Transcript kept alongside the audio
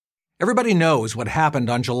Everybody knows what happened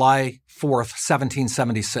on July 4th,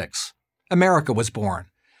 1776. America was born.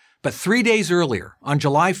 But 3 days earlier, on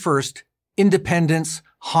July 1st, independence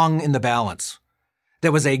hung in the balance.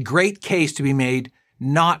 There was a great case to be made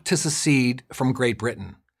not to secede from Great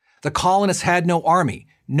Britain. The colonists had no army,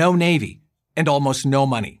 no navy, and almost no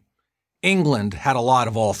money. England had a lot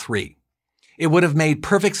of all three. It would have made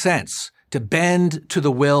perfect sense to bend to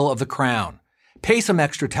the will of the crown, pay some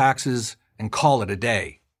extra taxes, and call it a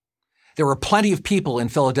day. There were plenty of people in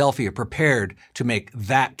Philadelphia prepared to make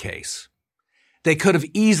that case. They could have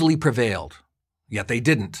easily prevailed, yet they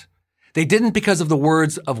didn't. They didn't because of the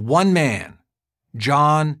words of one man,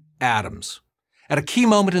 John Adams. At a key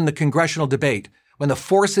moment in the congressional debate, when the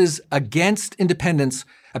forces against independence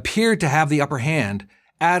appeared to have the upper hand,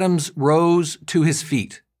 Adams rose to his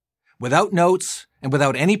feet. Without notes and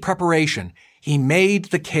without any preparation, he made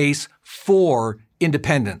the case for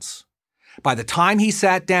independence. By the time he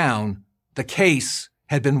sat down, the case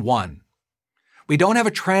had been won. We don't have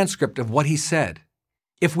a transcript of what he said.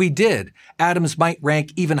 If we did, Adams might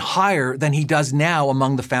rank even higher than he does now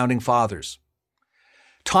among the founding fathers.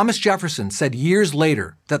 Thomas Jefferson said years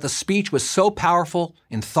later that the speech was so powerful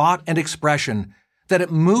in thought and expression that it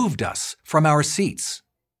moved us from our seats.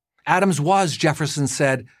 Adams was, Jefferson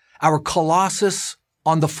said, our Colossus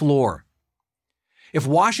on the floor. If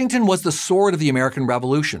Washington was the sword of the American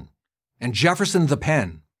Revolution and Jefferson the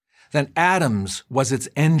pen, then Adams was its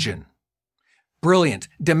engine. Brilliant,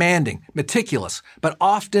 demanding, meticulous, but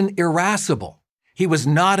often irascible, he was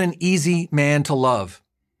not an easy man to love.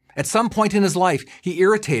 At some point in his life, he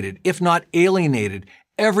irritated, if not alienated,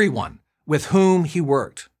 everyone with whom he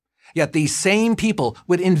worked. Yet these same people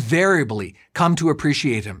would invariably come to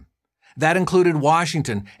appreciate him. That included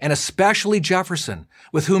Washington and especially Jefferson,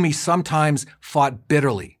 with whom he sometimes fought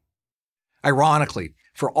bitterly. Ironically,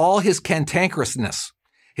 for all his cantankerousness,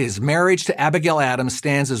 his marriage to Abigail Adams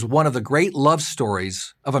stands as one of the great love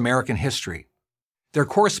stories of American history. Their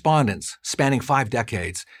correspondence, spanning 5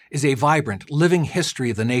 decades, is a vibrant, living history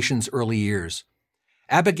of the nation's early years.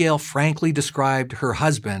 Abigail frankly described her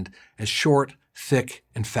husband as short, thick,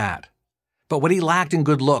 and fat. But what he lacked in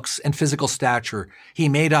good looks and physical stature, he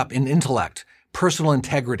made up in intellect, personal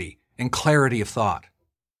integrity, and clarity of thought.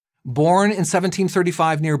 Born in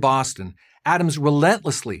 1735 near Boston, Adams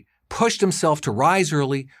relentlessly pushed himself to rise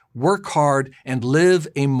early, work hard, and live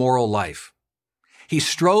a moral life. He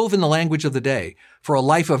strove, in the language of the day, for a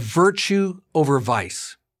life of virtue over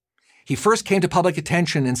vice. He first came to public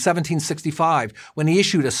attention in 1765 when he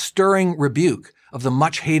issued a stirring rebuke of the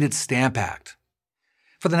much-hated Stamp Act.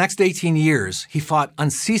 For the next 18 years, he fought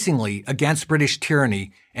unceasingly against British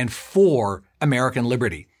tyranny and for American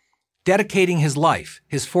liberty, dedicating his life,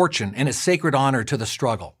 his fortune, and his sacred honor to the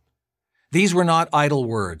struggle. These were not idle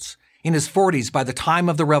words. In his 40s, by the time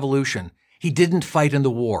of the Revolution, he didn't fight in the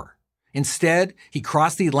war. Instead, he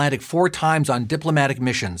crossed the Atlantic 4 times on diplomatic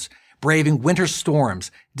missions, braving winter storms,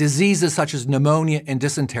 diseases such as pneumonia and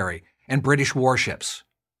dysentery, and British warships.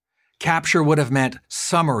 Capture would have meant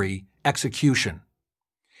summary execution.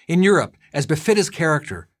 In Europe, as befit his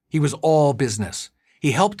character, he was all business.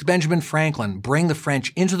 He helped Benjamin Franklin bring the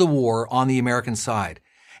French into the war on the American side,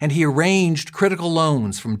 and he arranged critical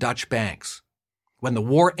loans from Dutch banks. When the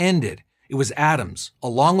war ended, it was Adams,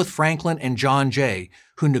 along with Franklin and John Jay,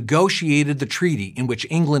 who negotiated the treaty in which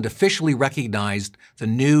England officially recognized the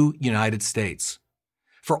new United States.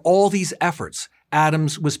 For all these efforts,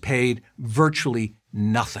 Adams was paid virtually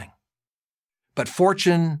nothing. But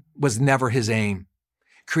fortune was never his aim.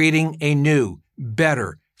 Creating a new,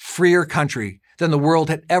 better, freer country than the world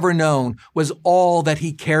had ever known was all that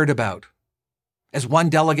he cared about. As one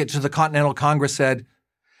delegate to the Continental Congress said,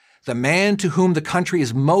 "The man to whom the country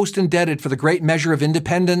is most indebted for the great measure of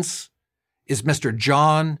independence is Mr.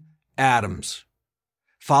 John Adams."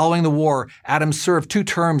 Following the war, Adams served 2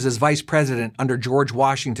 terms as vice president under George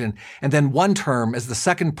Washington and then 1 term as the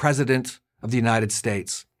second president of the United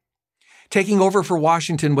States. Taking over for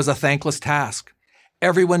Washington was a thankless task.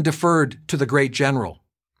 Everyone deferred to the great general.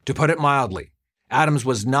 To put it mildly, Adams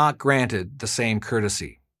was not granted the same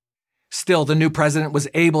courtesy. Still, the new president was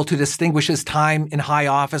able to distinguish his time in high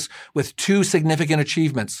office with 2 significant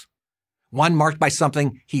achievements. One marked by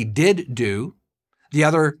something he did do, the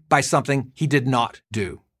other by something he did not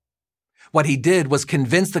do. What he did was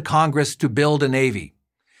convince the Congress to build a navy.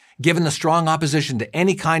 Given the strong opposition to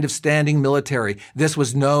any kind of standing military, this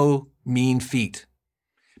was no mean feat.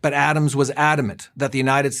 But Adams was adamant that the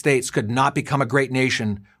United States could not become a great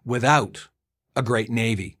nation without a great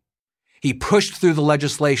navy. He pushed through the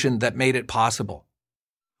legislation that made it possible.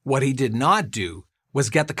 What he did not do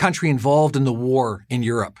was get the country involved in the war in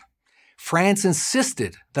Europe. France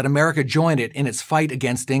insisted that America join it in its fight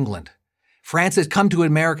against England. France had come to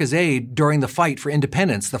America's aid during the fight for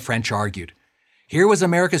independence, the French argued. Here was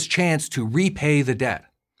America's chance to repay the debt.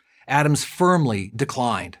 Adams firmly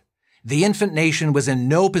declined. The infant nation was in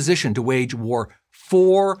no position to wage war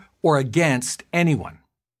for or against anyone.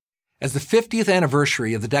 As the 50th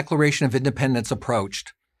anniversary of the Declaration of Independence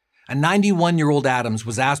approached, a 91-year-old Adams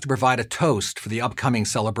was asked to provide a toast for the upcoming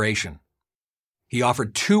celebration. He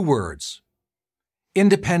offered 2 words: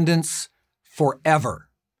 independence forever.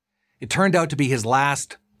 It turned out to be his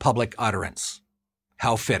last public utterance.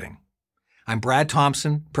 How fitting. I'm Brad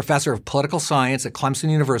Thompson, professor of political science at Clemson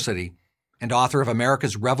University and author of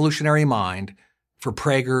America's Revolutionary Mind for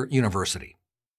Prager University.